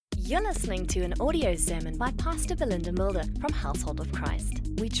You're listening to an audio sermon by Pastor Belinda Mulder from Household of Christ.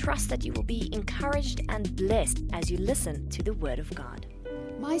 We trust that you will be encouraged and blessed as you listen to the Word of God.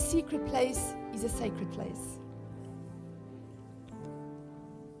 My secret place is a sacred place.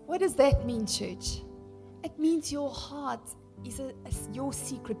 What does that mean, church? It means your heart is your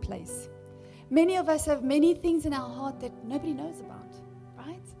secret place. Many of us have many things in our heart that nobody knows about,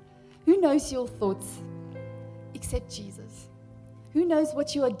 right? Who knows your thoughts except Jesus? Who knows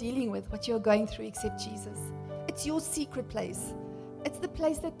what you are dealing with, what you are going through except Jesus? It's your secret place. It's the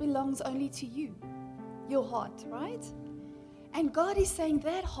place that belongs only to you, your heart, right? And God is saying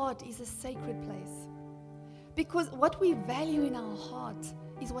that heart is a sacred place. Because what we value in our heart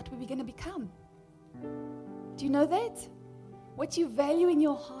is what we're going to become. Do you know that? What you value in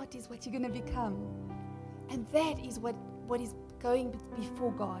your heart is what you're going to become. And that is what is going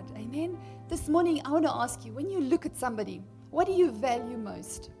before God. Amen? This morning, I want to ask you, when you look at somebody, what do you value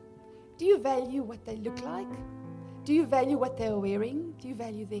most? Do you value what they look like? Do you value what they're wearing? Do you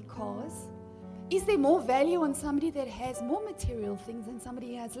value their cars? Is there more value on somebody that has more material things than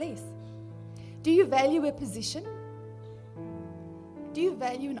somebody who has less? Do you value a position? Do you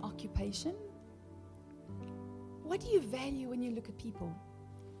value an occupation? What do you value when you look at people?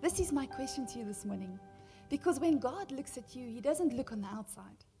 This is my question to you this morning. Because when God looks at you, He doesn't look on the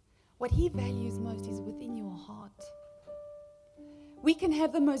outside. What He values most is within your heart. We can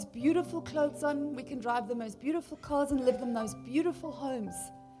have the most beautiful clothes on, we can drive the most beautiful cars and live in the most beautiful homes.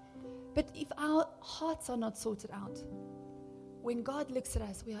 But if our hearts are not sorted out, when God looks at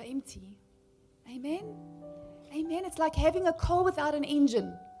us, we are empty. Amen? Amen. It's like having a car without an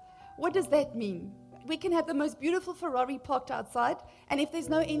engine. What does that mean? We can have the most beautiful Ferrari parked outside, and if there's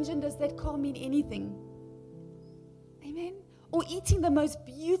no engine, does that car mean anything? Amen? Or eating the most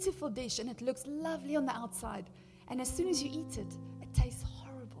beautiful dish, and it looks lovely on the outside, and as soon as you eat it, it tastes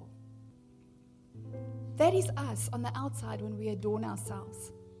horrible. That is us on the outside when we adorn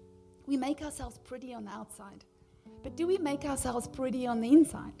ourselves. We make ourselves pretty on the outside. But do we make ourselves pretty on the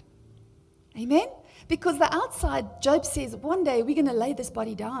inside? Amen? Because the outside, Job says, one day we're going to lay this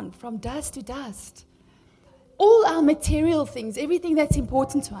body down from dust to dust. All our material things, everything that's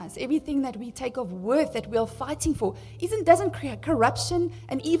important to us, everything that we take of worth, that we are fighting for, doesn't create corruption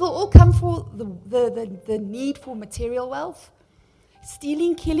and evil all come for the need for material wealth?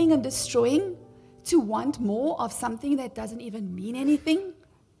 Stealing, killing, and destroying to want more of something that doesn't even mean anything?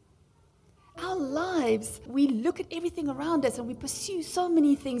 Our lives, we look at everything around us and we pursue so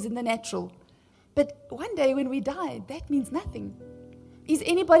many things in the natural. But one day when we die, that means nothing. Is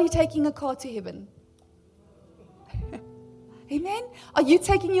anybody taking a car to heaven? Amen? Are you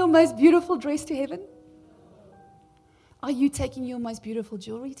taking your most beautiful dress to heaven? Are you taking your most beautiful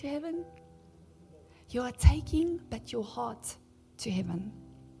jewelry to heaven? You are taking but your heart to heaven,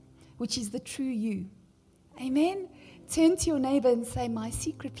 which is the true you. Amen? Turn to your neighbor and say, my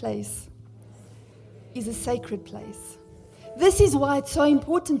secret place is a sacred place. This is why it's so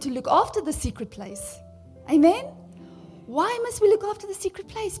important to look after the secret place. Amen? Why must we look after the secret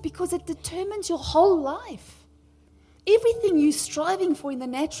place? Because it determines your whole life. Everything you're striving for in the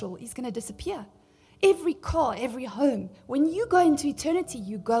natural is going to disappear. Every car, every home. When you go into eternity,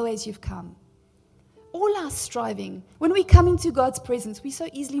 you go as you've come. All our striving, when we come into God's presence, we so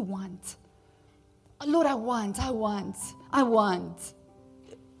easily want. Oh, Lord, I want.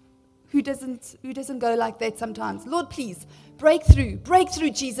 Who doesn't go like that sometimes? Lord, please, breakthrough,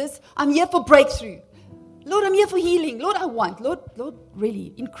 Jesus. I'm here for breakthrough. Lord, I'm here for healing. Lord, I want. Lord,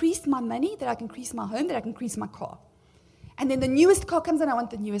 really, increase my money, that I can increase my home, that I can increase my car. And then the newest car comes on, I want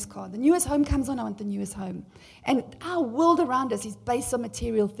the newest car. The newest home comes on, I want the newest home. And our world around us is based on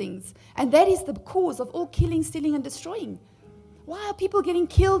material things. And that is the cause of all killing, stealing, and destroying. Why are people getting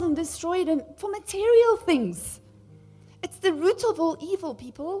killed and destroyed for material things? It's the root of all evil,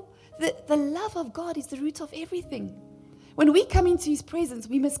 people. The love of God is the root of everything. When we come into His presence,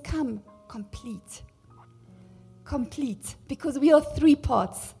 we must come complete. Complete. Because we are three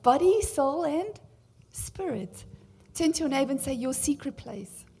parts: body, soul, and spirit. Turn to your neighbor and say, your secret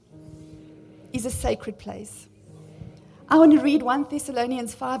place is a sacred place. I want to read 1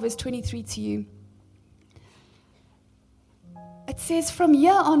 Thessalonians 5 verse 23 to you. It says, from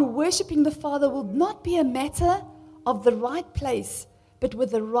here on, worshiping the Father will not be a matter of the right place, but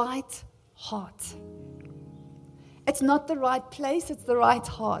with the right heart. It's not the right place, it's the right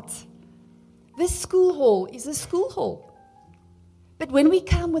heart. This school hall is a school hall. But when we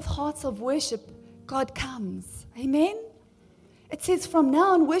come with hearts of worship, God comes. Amen? It says, from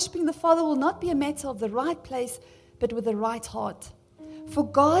now on, worshiping the Father will not be a matter of the right place, but with the right heart. For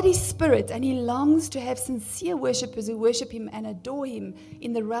God is spirit, and he longs to have sincere worshippers who worship him and adore him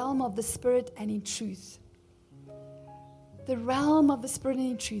in the realm of the spirit and in truth. The realm of the spirit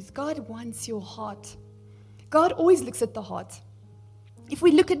and in truth. God wants your heart. God always looks at the heart. If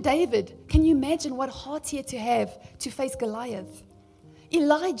we look at David, can you imagine what heart he had to have to face Goliath?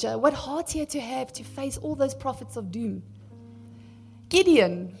 Elijah, what heart he had to have to face all those prophets of doom?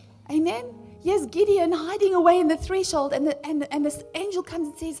 Gideon, amen? Yes, Gideon hiding away in the threshold, and this angel comes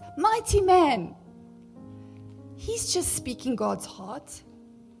and says, mighty man. He's just speaking God's heart.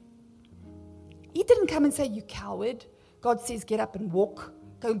 He didn't come and say, you coward. God says, get up and walk.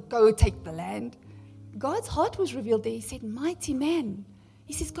 Go take the land. God's heart was revealed there. He said, mighty man.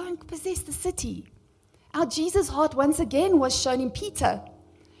 He says, go and possess the city. Our Jesus' heart once again was shown in Peter.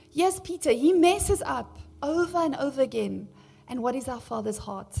 Yes, Peter, he messes up over and over again. And what is our Father's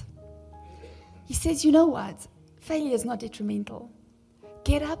heart? He says, you know what? Failure is not detrimental.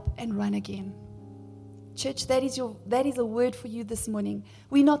 Get up and run again. Church, that is a word for you this morning.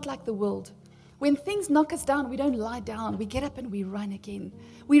 We're not like the world. When things knock us down, we don't lie down. We get up and we run again.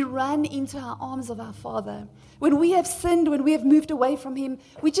 We run into our arms of our Father. When we have sinned, when we have moved away from him,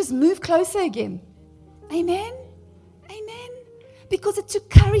 we just move closer again. Amen? Amen? Because it took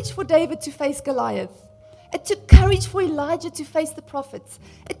courage for David to face Goliath. It took courage for Elijah to face the prophets.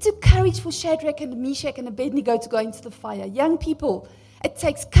 It took courage for Shadrach and Meshach and Abednego to go into the fire. Young people, it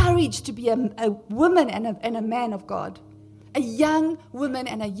takes courage to be a woman and a man of God. A young woman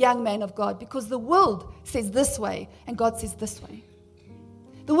and a young man of God. Because the world says this way and God says this way.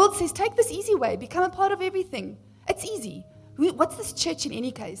 The world says, take this easy way. Become a part of everything. It's easy. What's this church in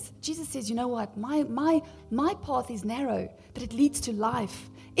any case? Jesus says, you know what? My path is narrow, but it leads to life.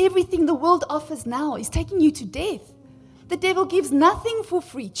 Everything the world offers now is taking you to death. The devil gives nothing for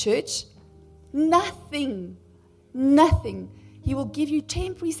free, church. Nothing. Nothing. He will give you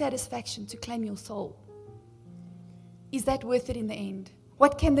temporary satisfaction to claim your soul. Is that worth it in the end?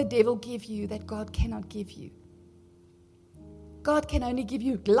 What can the devil give you that God cannot give you? God can only give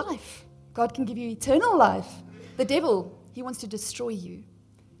you life. God can give you eternal life. The devil, he wants to destroy you.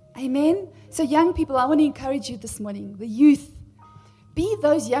 Amen? So young people, I want to encourage you this morning, the youth. Be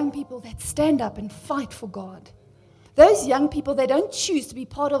those young people that stand up and fight for God. Those young people that don't choose to be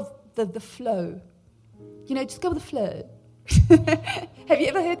part of the flow. You know, just go with the flow. Have you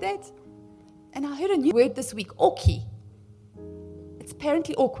ever heard that? And I heard a new word this week, orky. It's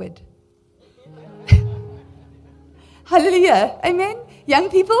apparently awkward. Hallelujah. Amen? Young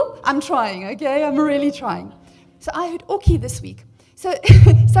people, I'm trying, okay? I'm really trying. So I heard orky this week. So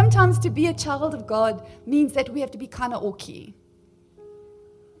sometimes to be a child of God means that we have to be kind of orky.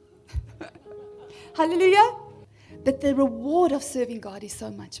 Hallelujah. But the reward of serving God is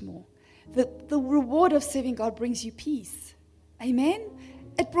so much more. The reward of serving God brings you peace. Amen?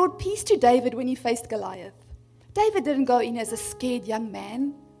 It brought peace to David when he faced Goliath. David didn't go in as a scared young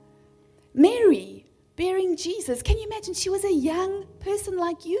man. Mary, bearing Jesus, can you imagine? She was a young person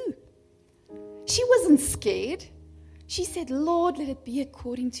like you. She wasn't scared. She said, Lord, let it be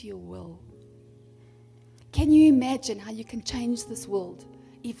according to your will. Can you imagine how you can change this world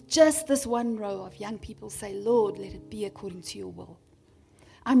if just this one row of young people say, Lord, let it be according to your will?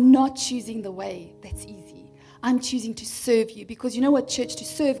 I'm not choosing the way that's easy. I'm choosing to serve you, because you know what, church? To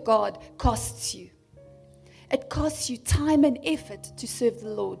serve God costs you. It costs you time and effort to serve the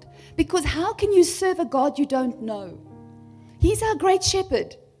Lord. Because how can you serve a God you don't know? He's our great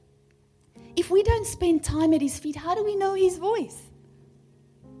shepherd. If we don't spend time at his feet, how do we know his voice?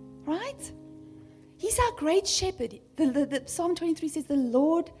 Right? He's our great shepherd. The Psalm 23 says, the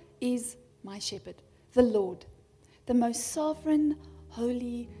Lord is my shepherd. The Lord. The most sovereign,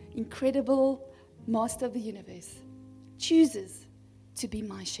 holy, incredible master of the universe chooses to be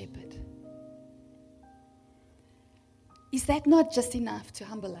my shepherd. Is that not just enough to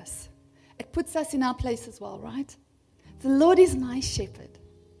humble us? It puts us in our place as well, right? The Lord is my shepherd.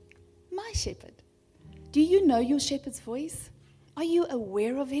 My shepherd. Do you know your shepherd's voice? Are you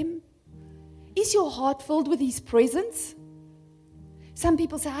aware of him? Is your heart filled with his presence? Some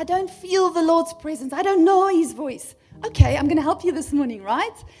people say, I don't feel the Lord's presence. I don't know his voice. Okay, I'm going to help you this morning,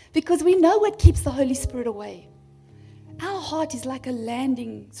 right? Because we know what keeps the Holy Spirit away. Our heart is like a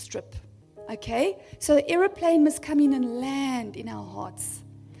landing strip, okay? So the aeroplane must come in and land in our hearts.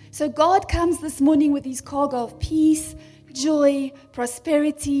 So God comes this morning with his cargo of peace, joy,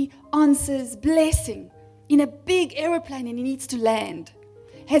 prosperity, answers, blessing in a big aeroplane, and he needs to land.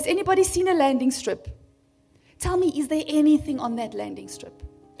 Has anybody seen a landing strip? Tell me, is there anything on that landing strip?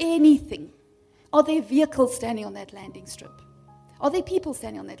 Anything? Are there vehicles standing on that landing strip? Are there people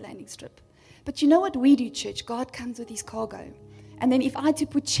standing on that landing strip? But you know what we do, church? God comes with his cargo. And then if I had to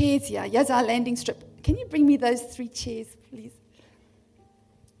put chairs here, here's our landing strip. Can you bring me those 3 chairs, please?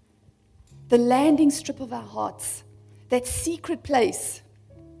 The landing strip of our hearts, that secret place.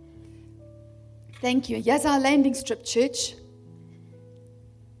 Thank you. Here's our landing strip, church.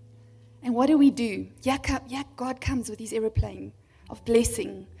 And what do? Yeah, God comes with his aeroplane of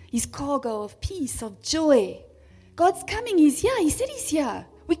blessing, his cargo of peace, of joy. God's coming. He's here. He said he's here.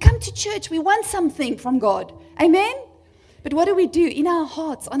 We come to church. We want something from God. Amen? But what do? In our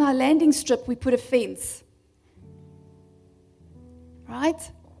hearts, on our landing strip, we put a fence.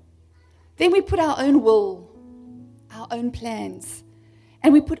 Right? Then we put our own will, our own plans.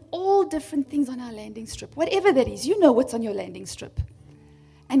 And we put all different things on our landing strip. Whatever that is, you know what's on your landing strip.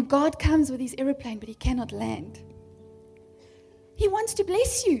 And God comes with his aeroplane, but he cannot land. He wants to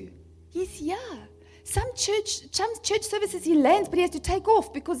bless you. He's here. Some church services he lands, but he has to take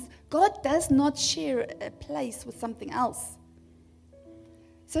off because God does not share a place with something else.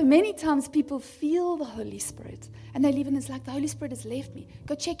 So many times people feel the Holy Spirit and they leave and it's like the Holy Spirit has left me.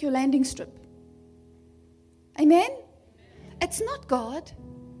 Go check your landing strip. Amen? It's not God.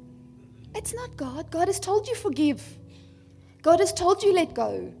 It's not God. God has told you forgive. God has told you let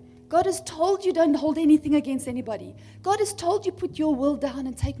go. God has told you don't hold anything against anybody. God has told you put your will down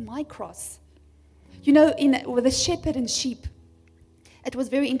and take my cross. You know, with a shepherd and sheep, it was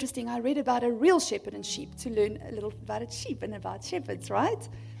very interesting. I read about a real shepherd and sheep to learn a little about a sheep and about shepherds, right?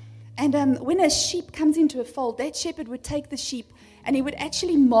 And when a sheep comes into a fold, that shepherd would take the sheep and he would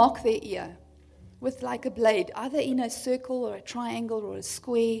actually mark their ear with like a blade, either in a circle or a triangle or a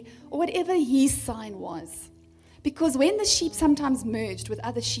square or whatever his sign was. Because when the sheep sometimes merged with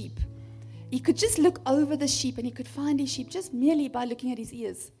other sheep, he could just look over the sheep and he could find his sheep just merely by looking at his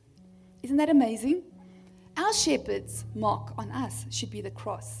ears. Isn't that amazing? Our shepherd's mark on us should be the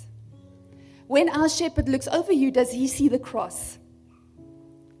cross. When our shepherd looks over you, does he see the cross?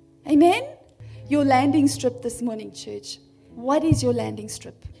 Amen? Your landing strip this morning, church. What is your landing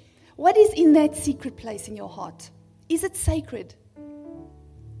strip? What is in that secret place in your heart? Is it sacred?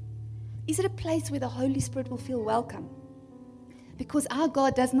 Is it a place where the Holy Spirit will feel welcome? Because our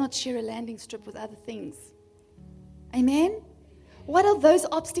God does not share a landing strip with other things. Amen? What are those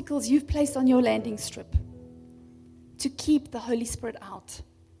obstacles you've placed on your landing strip to keep the Holy Spirit out?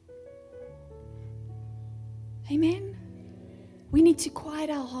 Amen? We need to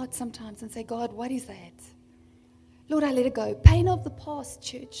quiet our hearts sometimes and say, God, what is that? Lord, I let it go. Pain of the past,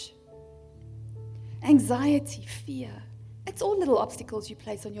 church. Anxiety, fear. It's all little obstacles you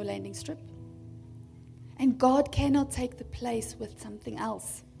place on your landing strip. And God cannot take the place with something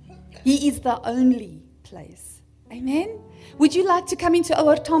else. He is the only place. Amen? Would you like to come into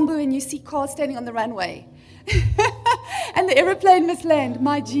our Tambu and you see cars standing on the runway? And the aeroplane must land.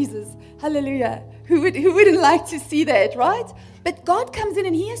 My Jesus. Hallelujah. Who wouldn't like to see that, right? But God comes in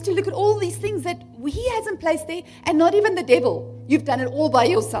and he has to look at all these things that he hasn't placed there, and not even the devil. You've done it all by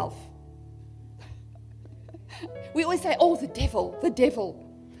yourself. We always say, oh, the devil.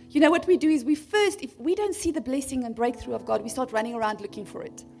 You know what we do is if we don't see the blessing and breakthrough of God, we start running around looking for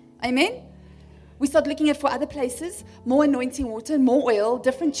it. Amen? We start looking for other places, more anointing water, more oil,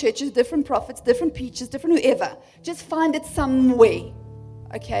 different churches, different prophets, different preachers, different whoever. Just find it somewhere.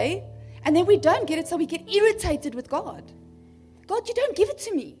 Okay? And then we don't get it, so we get irritated with God. God, you don't give it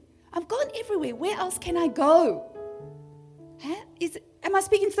to me. I've gone everywhere. Where else can I go? Am I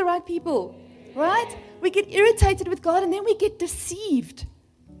speaking to the right people? Right? We get irritated with God and then we get deceived.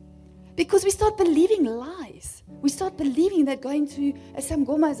 Because we start believing lies. We start believing that going to a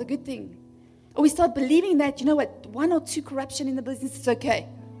Samgoma is a good thing. Or we start believing that, 1 or 2 corruption in the business is okay.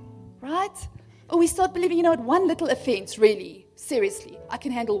 Right? Or we start believing, 1 little offense, really, seriously, I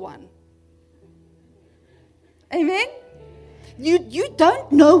can handle 1. Amen? You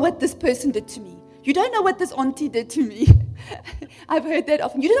don't know what this person did to me. You don't know what this auntie did to me. I've heard that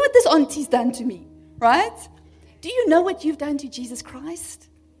often. You don't know what this auntie's done to me, right? Do you know what you've done to Jesus Christ?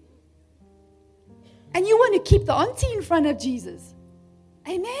 And you want to keep the auntie in front of Jesus.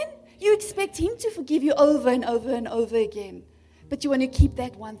 Amen? You expect him to forgive you over and over and over again. But you want to keep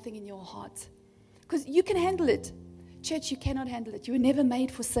that one thing in your heart. Because you can handle it. Church, you cannot handle it. You were never made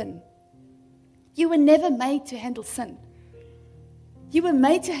for sin. You were never made to handle sin. You were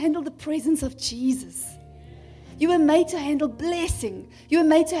made to handle the presence of Jesus. You were made to handle blessing. You were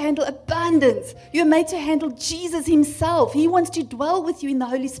made to handle abundance. You were made to handle Jesus himself. He wants to dwell with you in the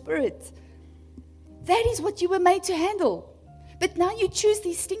Holy Spirit. That is what you were made to handle. But now you choose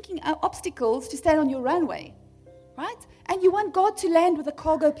these stinking obstacles to stand on your runway, right? And you want God to land with a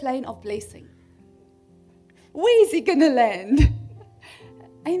cargo plane of blessing. Where is he going to land?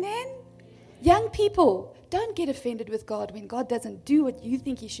 Amen? Young people, don't get offended with God when God doesn't do what you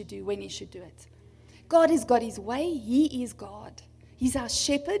think he should do when he should do it. God has got his way. He is God. He's our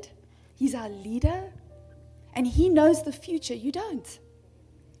shepherd. He's our leader. And he knows the future. You don't.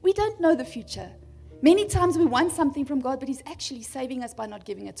 We don't know the future. Many times we want something from God, but he's actually saving us by not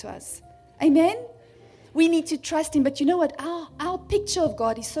giving it to us. Amen? We need to trust him. But you know what? Our picture of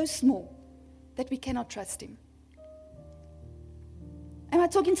God is so small that we cannot trust him. Am I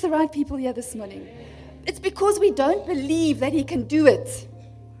talking to the right people here this morning? It's because we don't believe that he can do it.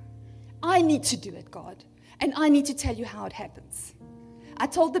 I need to do it, God. And I need to tell you how it happens. I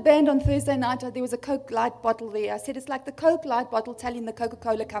told the band on Thursday night there was a Coke Light bottle there. I said, it's like the Coke Light bottle telling the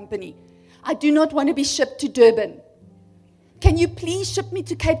Coca-Cola company, I do not want to be shipped to Durban. Can you please ship me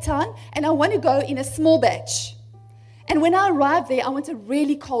to Cape Town? And I want to go in a small batch. And when I arrive there, I want a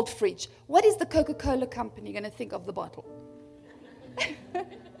really cold fridge. What is the Coca-Cola company going to think of the bottle?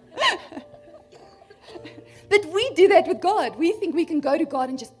 But we do that with God. We think we can go to God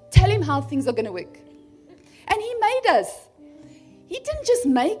and just tell him how things are going to work. And he made us. He didn't just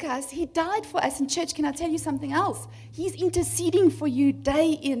make us, he died for us. In church, can I tell you something else? He's interceding for you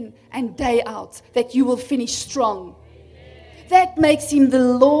day in and day out that you will finish strong. That makes him the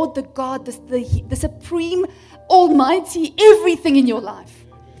Lord, the God, the supreme, almighty, everything in your life.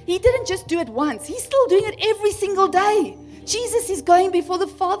 He didn't just do it once. He's still doing it every single day. Jesus is going before the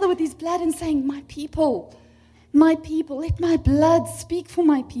Father with his blood and saying, my people, let my blood speak for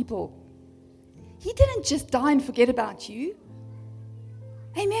my people. He didn't just die and forget about you.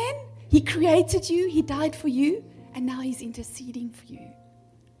 Amen? He created you, he died for you, and now he's interceding for you.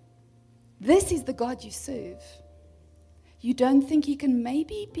 This is the God you serve. You don't think he can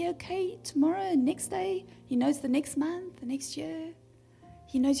maybe be okay tomorrow, next day? He knows the next month, the next year.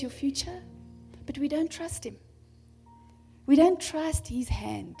 He knows your future. But we don't trust him. We don't trust his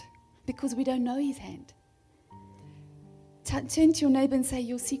hand because we don't know his hand. Turn to your neighbor and say,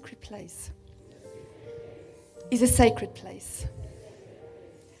 your secret place is a sacred place.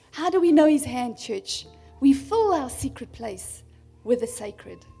 How do we know his hand, church? We fill our secret place with the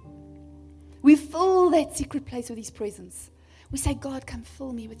sacred. We fill that secret place with his presence. We say, God, come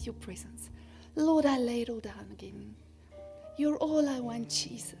fill me with your presence. Lord, I lay it all down again. You're all I want,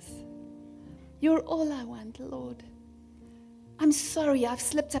 Jesus. You're all I want, Lord. I'm sorry, I've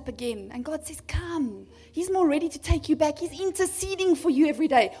slipped up again. And God says, come. He's more ready to take you back. He's interceding for you every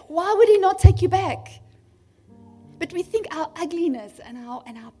day. Why would he not take you back? But we think our ugliness and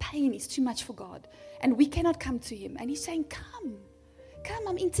our pain is too much for God. And we cannot come to him. And he's saying, come,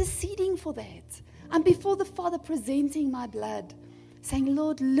 I'm interceding for that. I'm before the Father presenting my blood, saying,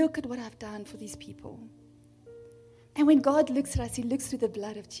 Lord, look at what I've done for these people. And when God looks at us, he looks through the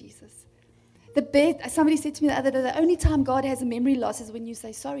blood of Jesus. Somebody said to me the other day, the only time God has a memory loss is when you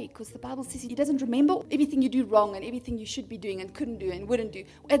say sorry, because the Bible says he doesn't remember everything you do wrong and everything you should be doing and couldn't do and wouldn't do.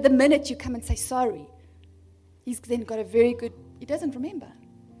 At the minute you come and say sorry, he's then got he doesn't remember.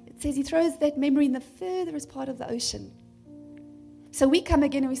 It says he throws that memory in the furthest part of the ocean. So we come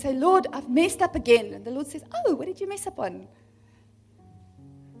again and we say, Lord, I've messed up again. And the Lord says, oh, what did you mess up on?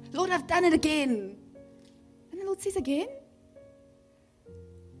 Lord, I've done it again. And the Lord says, again?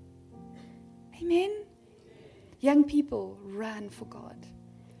 Amen? Young people, run for God.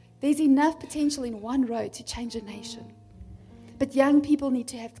 There's enough potential in one road to change a nation. But young people need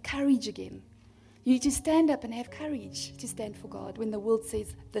to have courage again. You need to stand up and have courage to stand for God when the world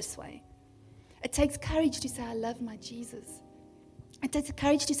says this way. It takes courage to say, I love my Jesus. It takes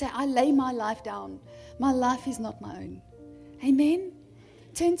courage to say, I lay my life down. My life is not my own. Amen?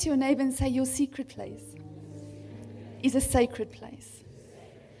 Turn to your neighbor and say, your secret place is a sacred place.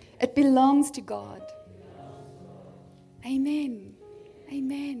 It belongs to God. Amen.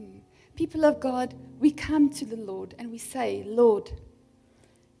 Amen. People of God, we come to the Lord and we say, Lord,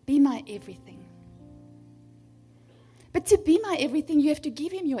 be my everything. But to be my everything, you have to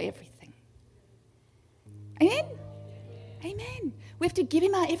give him your everything. Amen? Amen. We have to give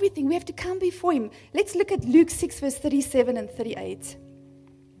him our everything. We have to come before him. Let's look at Luke 6, verse 37 and 38.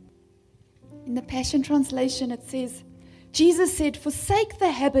 In the Passion Translation, it says, Jesus said, forsake the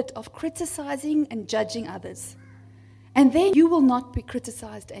habit of criticizing and judging others, and then you will not be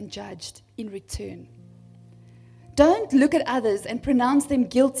criticized and judged in return. Don't look at others and pronounce them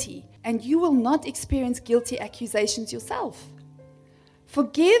guilty, and you will not experience guilty accusations yourself.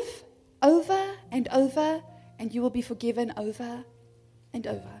 Forgive over and over, and you will be forgiven over and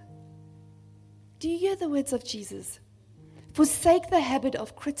over. Do you hear the words of Jesus? Forsake the habit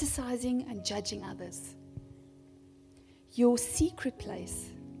of criticizing and judging others. Your secret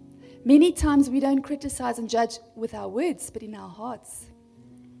place. Many times we don't criticize and judge with our words, but in our hearts.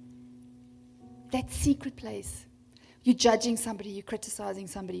 That secret place. You're judging somebody, you're criticizing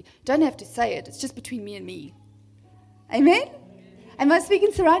somebody. Don't have to say it. It's just between me and me. Amen? Am I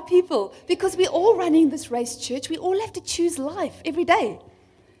speaking to the right people? Because we're all running this race, church. We all have to choose life every day.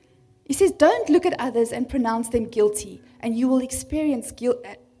 He says, don't look at others and pronounce them guilty, and you will experience guilt,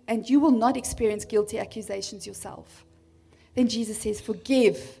 and you will not experience guilty accusations yourself. Then Jesus says,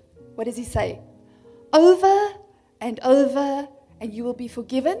 forgive. What does he say? Over and over, and you will be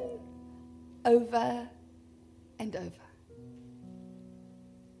forgiven over and over.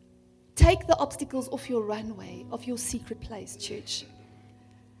 Take the obstacles off your runway, of your secret place, church.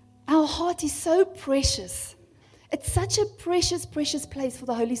 Our heart is so precious. It's such a precious, precious place for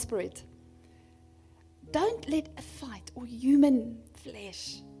the Holy Spirit. Don't let a fight or human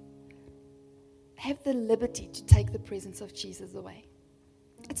flesh have the liberty to take the presence of Jesus away.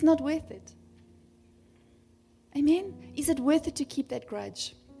 It's not worth it. Amen? Is it worth it to keep that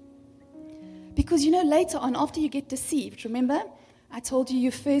grudge? Because later on, after you get deceived, remember, I told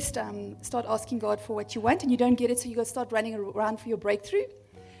you first start asking God for what you want and you don't get it, so you got to start running around for your breakthrough.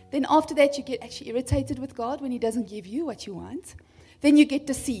 Then after that, you get actually irritated with God when he doesn't give you what you want. Then you get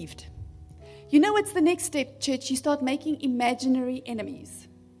deceived. You know what's the next step, church? You start making imaginary enemies.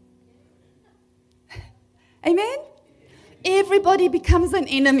 Amen? Everybody becomes an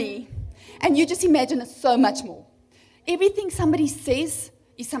enemy. And you just imagine it so much more. Everything somebody says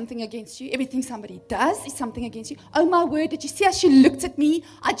is something against you. Everything somebody does is something against you. Oh my word, did you see how she looked at me?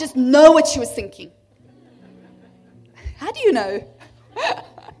 I just know what she was thinking. How do you know?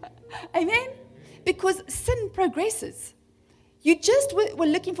 Amen? Because sin progresses. You just were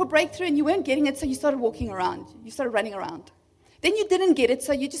looking for breakthrough and you weren't getting it, so you started walking around. You started running around. Then you didn't get it,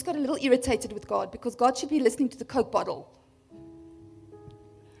 so you just got a little irritated with God because God should be listening to the Coke bottle.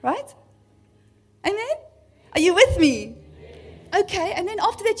 Right? Amen? Are you with me? Okay, and then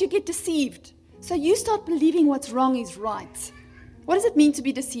after that you get deceived. So you start believing what's wrong is right. What does it mean to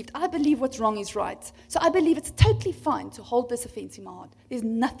be deceived? I believe what's wrong is right. So I believe it's totally fine to hold this offense in my heart. There's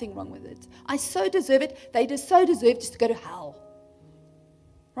nothing wrong with it. I so deserve it. They just so deserve just to go to hell.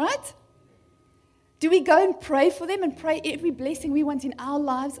 Right? Do we go and pray for them and pray every blessing we want in our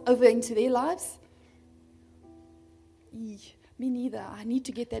lives over into their lives? Me neither. I need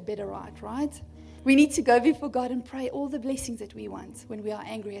to get that better right? We need to go before God and pray all the blessings that we want when we are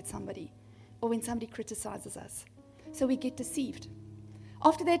angry at somebody or when somebody criticizes us. So we get deceived.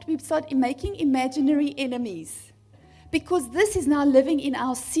 After that, we start making imaginary enemies because this is now living in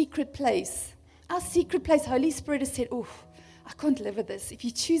our secret place. Our secret place, Holy Spirit has said, I can't live with this. If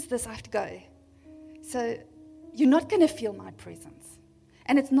you choose this, I have to go. So you're not going to feel my presence.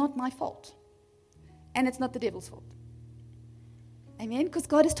 And it's not my fault. And it's not the devil's fault. Amen? Because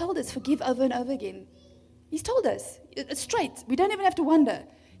God has told us, forgive over and over again. He's told us. It's straight. We don't even have to wonder.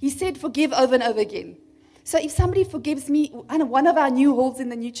 He said, forgive over and over again. So if somebody forgives me, and one of our new halls in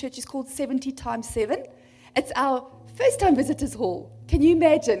the new church is called 70 times 7. It's our first-time visitors hall. Can you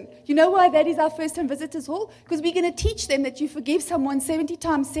imagine? You know why that is our first-time visitors hall? Because we're going to teach them that you forgive someone 70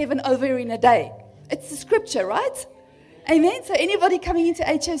 times 7 over in a day. It's the scripture, right? Amen? So anybody coming into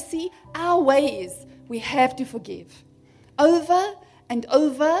HOC, our way is we have to forgive. Over and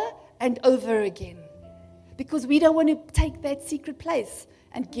over and over again. Because we don't want to take that secret place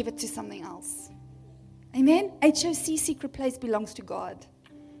and give it to something else. Amen? HOC secret place belongs to God.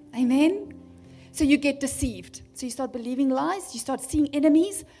 Amen? So you get deceived. So you start believing lies, you start seeing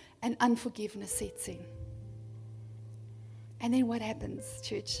enemies, and unforgiveness sets in. And then what happens,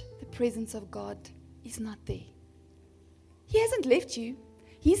 church? The presence of God is not there. He hasn't left you.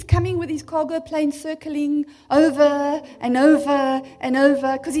 He's coming with his cargo plane circling over and over and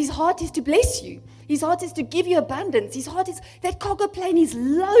over because his heart is to bless you. His heart is to give you abundance. That cargo plane is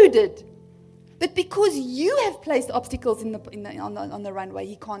loaded. But because you have placed obstacles on the runway,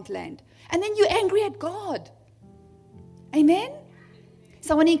 he can't land. And then you're angry at God. Amen?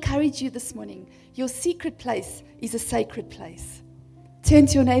 So I want to encourage you this morning. Your secret place is a sacred place. Turn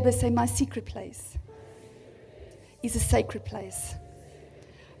to your neighbor and say, my secret place is a sacred place.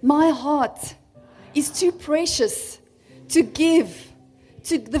 My heart is too precious to give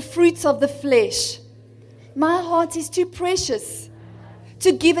to the fruits of the flesh. My heart is too precious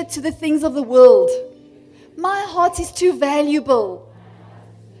to give it to the things of the world. My heart is too valuable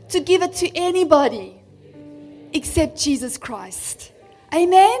to give it to anybody except Jesus Christ.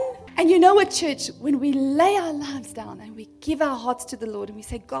 Amen? And you know what, church? When we lay our lives down and we give our hearts to the Lord and we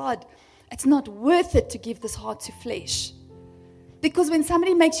say, God, it's not worth it to give this heart to flesh. Because when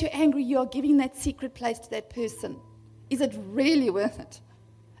somebody makes you angry, you are giving that secret place to that person. Is it really worth it?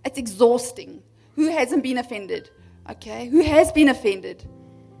 It's exhausting. Who hasn't been offended? Okay? Who has been offended?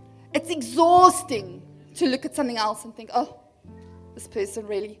 It's exhausting to look at something else and think, oh, this person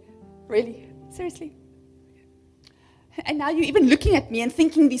really, seriously. And now you're even looking at me and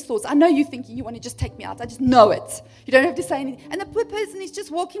thinking these thoughts. I know you're thinking you want to just take me out. I just know it. You don't have to say anything. And the poor person is just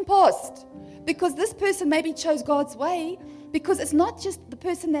walking past. Because this person maybe chose God's way. Because it's not just the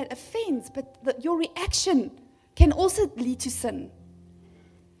person that offends, but your reaction can also lead to sin.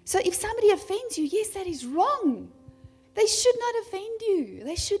 So if somebody offends you, yes, that is wrong. They should not offend you.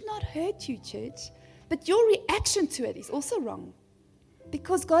 They should not hurt you, church. But your reaction to it is also wrong.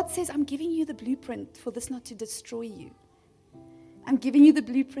 Because God says, I'm giving you the blueprint for this not to destroy you. I'm giving you the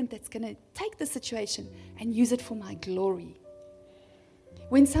blueprint that's going to take the situation and use it for my glory.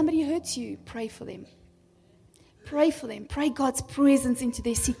 When somebody hurts you, pray for them. Pray for them. Pray God's presence into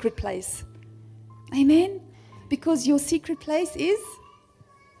their secret place. Amen? Because your secret place is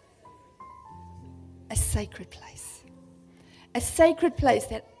a sacred place. A sacred place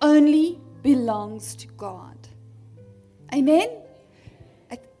that only belongs to God. Amen?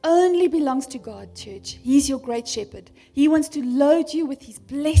 It only belongs to God, church. He's your great shepherd. He wants to load you with His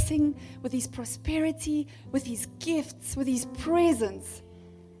blessing, with His prosperity, with His gifts, with His presence.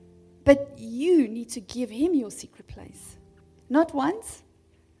 But you need to give Him your secret place. Not once,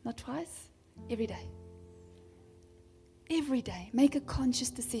 not twice, every day. Every day. Make a conscious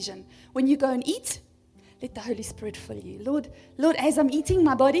decision. When you go and eat, let the Holy Spirit fill you. Lord, as I'm eating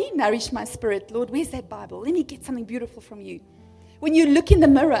my body, nourish my spirit. Lord, where's that Bible? Let me get something beautiful from you. When you look in the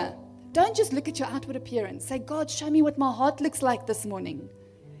mirror, don't just look at your outward appearance. Say, God, show me what my heart looks like this morning.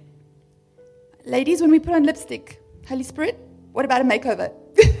 Ladies, when we put on lipstick, Holy Spirit, what about a makeover?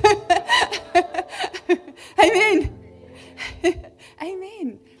 Amen.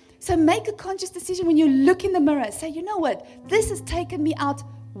 Amen. So make a conscious decision when you look in the mirror. Say, you know what? This has taken me out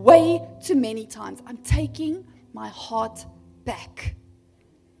way too many times. I'm taking my heart back.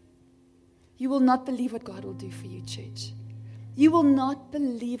 You will not believe what God will do for you, church. You will not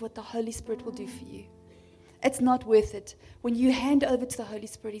believe what the Holy Spirit will do for you. It's not worth it. When you hand over to the Holy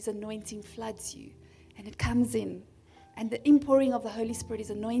Spirit, His anointing floods you. And it comes in. And the inpouring of the Holy Spirit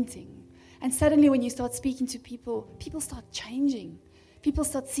is anointing. And suddenly when you start speaking to people, people start changing. People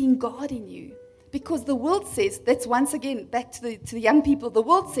start seeing God in you. Because the world says, that's once again back to the young people, the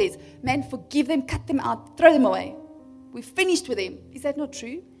world says, man, forgive them, cut them out, throw them away. We're finished with them. Is that not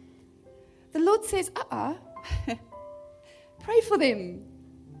true? The Lord says, pray for them.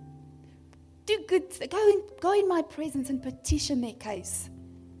 Do good. Go in my presence and petition their case.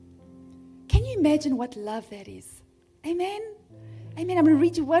 Can you imagine what love that is? Amen? Amen. I'm going to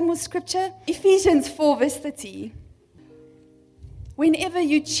read you one more scripture. Ephesians 4 verse 30. Whenever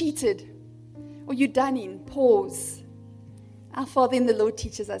you cheated or you're done in, pause. Our Father in the Lord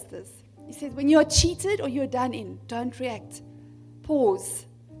teaches us this. He says, when you are cheated or you're done in, don't react. Pause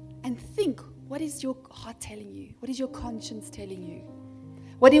and think, what is your heart telling you? What is your conscience telling you?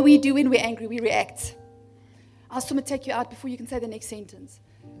 What do we do when we're angry? We react. Ask someone to take you out before you can say the next sentence.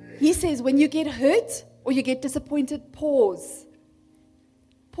 He says, when you get hurt or you get disappointed, pause.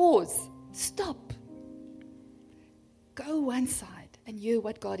 Pause. Stop. Go one side and hear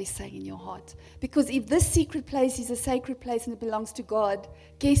what God is saying in your heart. Because if this secret place is a sacred place and it belongs to God,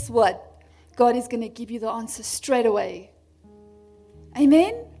 guess what? God is going to give you the answer straight away.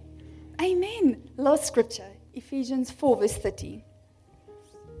 Amen? Amen. Last scripture, Ephesians 4 verse 30.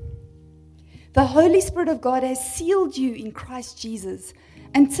 The Holy Spirit of God has sealed you in Christ Jesus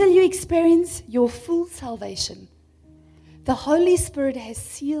until you experience your full salvation. The Holy Spirit has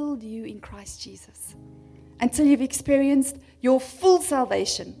sealed you in Christ Jesus until you've experienced your full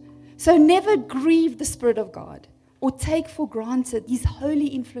salvation. So never grieve the Spirit of God or take for granted His holy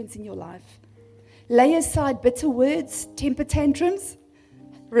influence in your life. Lay aside bitter words, temper tantrums,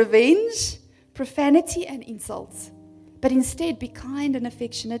 revenge, profanity, and insults. But instead be kind and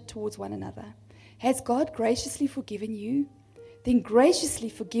affectionate towards one another. Has God graciously forgiven you? Then graciously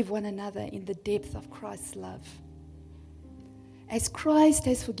forgive one another in the depth of Christ's love. As Christ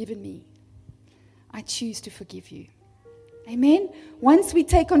has forgiven me, I choose to forgive you. Amen? Once we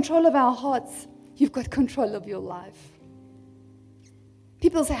take control of our hearts, you've got control of your life.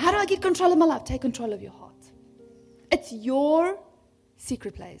 People say, how do I get control of my life? Take control of your heart. It's your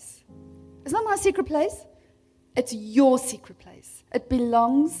secret place. It's not my secret place. It's your secret place. It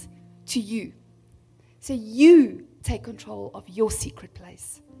belongs to you. So you take control of your secret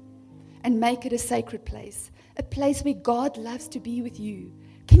place and make it a sacred place, a place where God loves to be with you.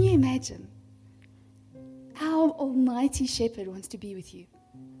 Can you imagine? Our almighty shepherd wants to be with you.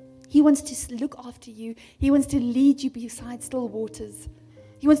 He wants to look after you. He wants to lead you beside still waters.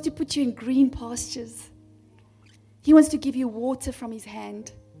 He wants to put you in green pastures. He wants to give you water from His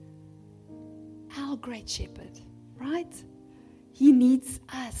hand. our great shepherd, right? He needs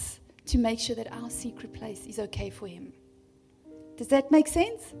us to make sure that our secret place is okay for him. Does that make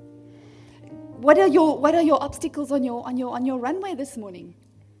sense? What are your obstacles on your runway this morning?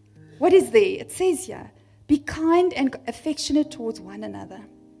 What is there? It says here, be kind and affectionate towards one another.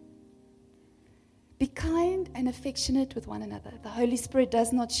 Be kind and affectionate with one another. The Holy Spirit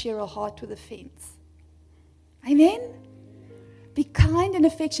does not share a heart with offense. Amen? Be kind and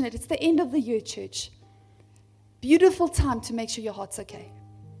affectionate. It's the end of the year, church. Beautiful time to make sure your heart's okay.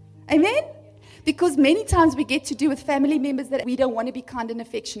 Amen? Because many times we get to do with family members that we don't want to be kind and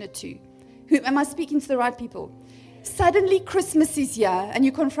affectionate to. Am I speaking to the right people? Suddenly Christmas is here and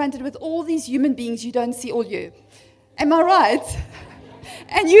you're confronted with all these human beings you don't see all year. Am I right?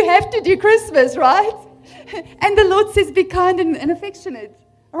 And you have to do Christmas, right? And the Lord says be kind and affectionate,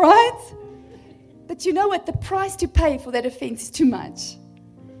 right? But you know what? The price to pay for that offense is too much.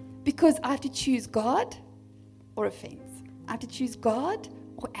 Because I have to choose God or offense. I have to choose God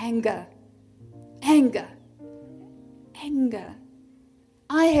or anger. Anger.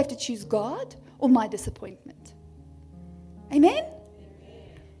 I have to choose God or my disappointment. Amen?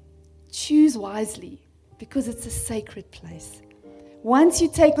 Choose wisely because it's a sacred place. Once you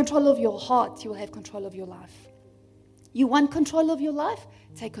take control of your heart, you will have control of your life. You want control of your life?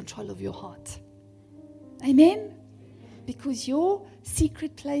 Take control of your heart. Amen? Because your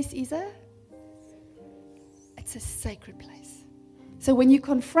secret place is it's a sacred place. So when you're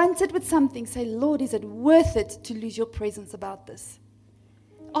confronted with something, say, Lord, is it worth it to lose your presence about this?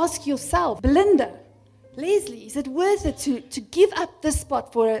 Ask yourself, Belinda, Leslie, is it worth it to give up this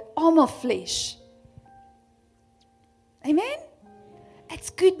spot for an arm of flesh? Amen? It's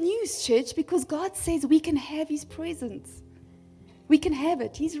good news, church, because God says we can have His presence. We can have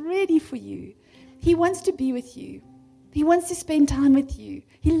it. He's ready for you. He wants to be with you. He wants to spend time with you.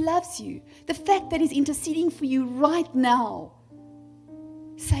 He loves you. The fact that He's interceding for you right now,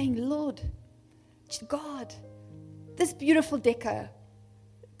 saying, Lord, God, this beautiful Deca,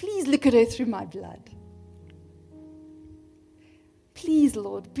 please look at her through my blood. Please,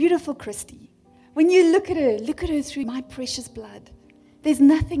 Lord, beautiful Christy, when you look at her through my precious blood. There's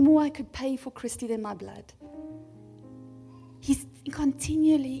nothing more I could pay for Christy than my blood. He's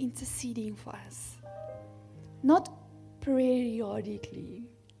continually interceding for us. Not periodically.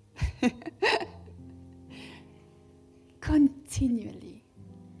 Continually.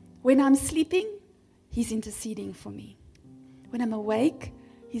 When I'm sleeping, He's interceding for me. When I'm awake,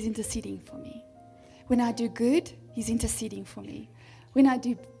 He's interceding for me. When I do good, He's interceding for me. When I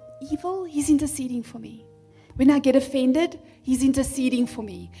do evil, He's interceding for me. When I get offended, He's interceding for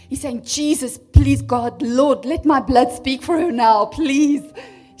me. He's saying, Jesus, please, God, Lord, let my blood speak for her now, please.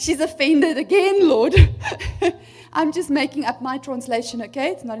 She's offended again, Lord. I'm just making up my translation,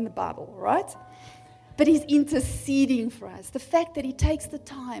 okay? It's not in the Bible, right? But He's interceding for us. The fact that He takes the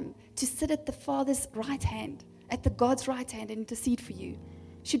time to sit at the Father's right hand, at the God's right hand and intercede for you,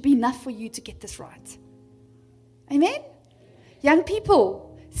 should be enough for you to get this right. Amen? Young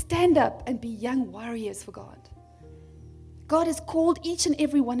people, stand up and be young warriors for God. God has called each and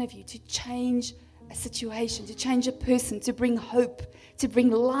every one of you to change a situation, to change a person, to bring hope, to bring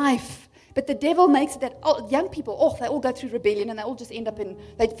life. But the devil makes it that young people, they all go through rebellion and they all just end up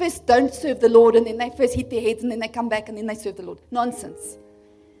they first don't serve the Lord and then they first hit their heads and then they come back and then they serve the Lord. Nonsense.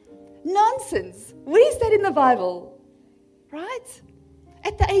 Where is that in the Bible? Right?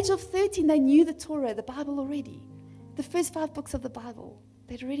 At the age of 13, they knew the Torah, the Bible already. The first 5 books of the Bible.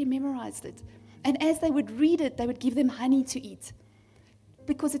 They'd already memorized it. And as they would read it, they would give them honey to eat.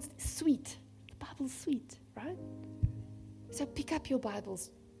 Because it's sweet. The Bible's sweet, right? So pick up your Bibles,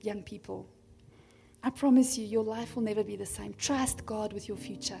 young people. I promise you, your life will never be the same. Trust God with your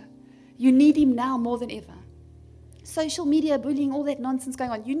future. You need Him now more than ever. Social media, bullying, all that nonsense going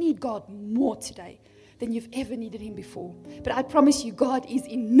on. You need God more today than you've ever needed Him before. But I promise you, God is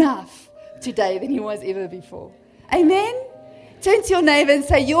enough today than He was ever before. Amen? Turn to your neighbor and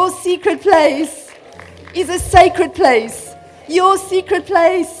say, your secret place is a sacred place. Your secret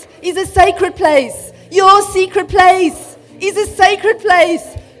place is a sacred place. Your secret place is a sacred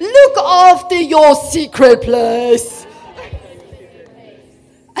place. Look after your secret place.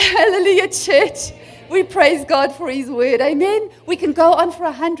 Hallelujah, church. We praise God for His word. Amen. We can go on for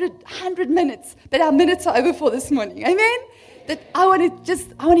 100 minutes, but our minutes are over for this morning. Amen. That I want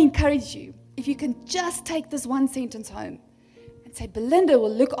to encourage you. If you can just take this one sentence home and say, Belinda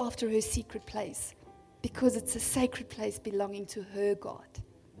will look after her secret place because it's a sacred place belonging to her God,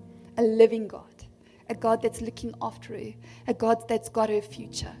 a living God, a God that's looking after her, a God that's got her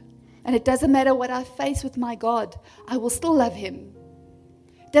future. And it doesn't matter what I face with my God, I will still love Him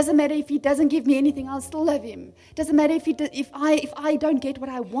Doesn't matter if he doesn't give me anything, I'll still love him. Doesn't matter if I don't get what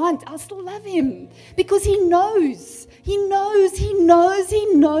I want, I'll still love him. Because he knows. He knows, he knows, he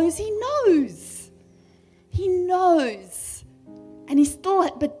knows, he knows. He knows. And he still,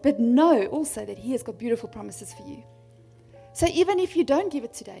 but know also that he has got beautiful promises for you. So even if you don't give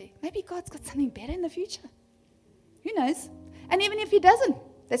it today, maybe God's got something better in the future. Who knows? And even if he doesn't,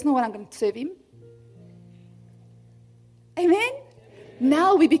 that's not what I'm going to serve him. Amen?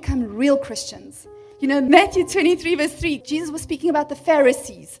 Now we become real Christians. You know, Matthew 23 verse 3, Jesus was speaking about the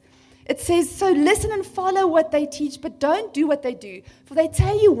Pharisees. It says, so listen and follow what they teach, but don't do what they do. For they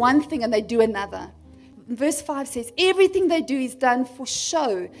tell you one thing and they do another. Verse 5 says, everything they do is done for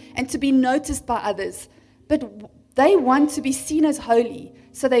show and to be noticed by others. But they want to be seen as holy.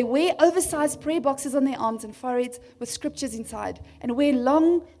 So they wear oversized prayer boxes on their arms and foreheads with scriptures inside and wear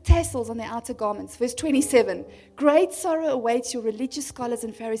long tassels on their outer garments. Verse 27, great sorrow awaits your religious scholars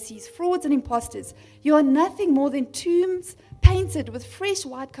and Pharisees, frauds and impostors. You are nothing more than tombs painted with fresh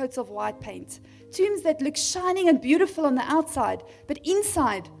white coats of white paint. Tombs that look shining and beautiful on the outside, but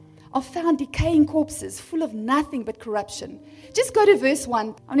inside are found decaying corpses full of nothing but corruption. Just go to verse 1.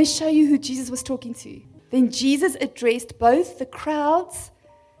 I want to show you who Jesus was talking to. Then Jesus addressed both the crowds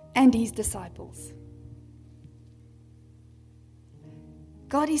and his disciples.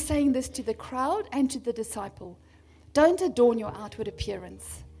 God is saying this to the crowd and to the disciple. Don't adorn your outward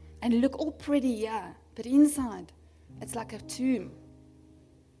appearance and look all pretty, yeah, but inside it's like a tomb.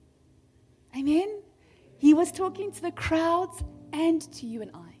 Amen? He was talking to the crowds and to you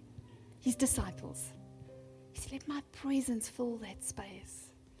and I, his disciples. He said, let my presence fill that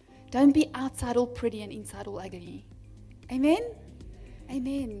space. Don't be outside all pretty and inside all ugly. Amen?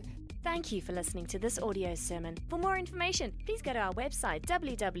 Amen. Thank you for listening to this audio sermon. For more information, please go to our website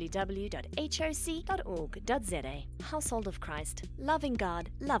www.hoc.org.za. Household of Christ, loving God,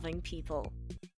 loving people.